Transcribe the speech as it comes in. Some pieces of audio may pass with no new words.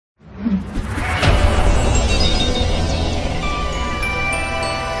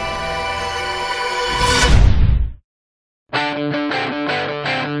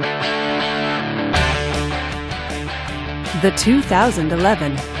The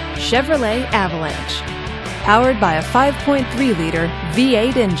 2011 Chevrolet Avalanche. Powered by a 5.3-liter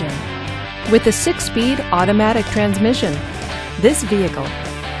V8 engine. With a 6-speed automatic transmission, this vehicle,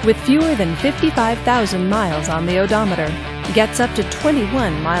 with fewer than 55,000 miles on the odometer, gets up to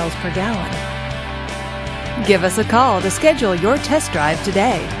 21 miles per gallon. Give us a call to schedule your test drive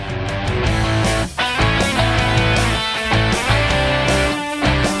today.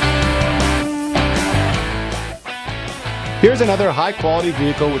 Here's another high-quality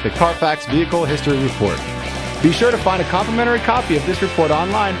vehicle with the Carfax Vehicle History Report. Be sure to find a complimentary copy of this report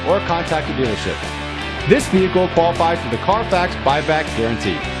online or contact the dealership. This vehicle qualifies for the Carfax Buyback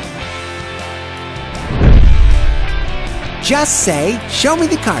Guarantee. Just say, "Show me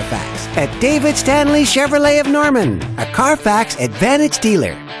the Carfax" at David Stanley Chevrolet of Norman, a Carfax Advantage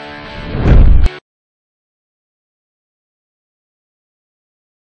dealer.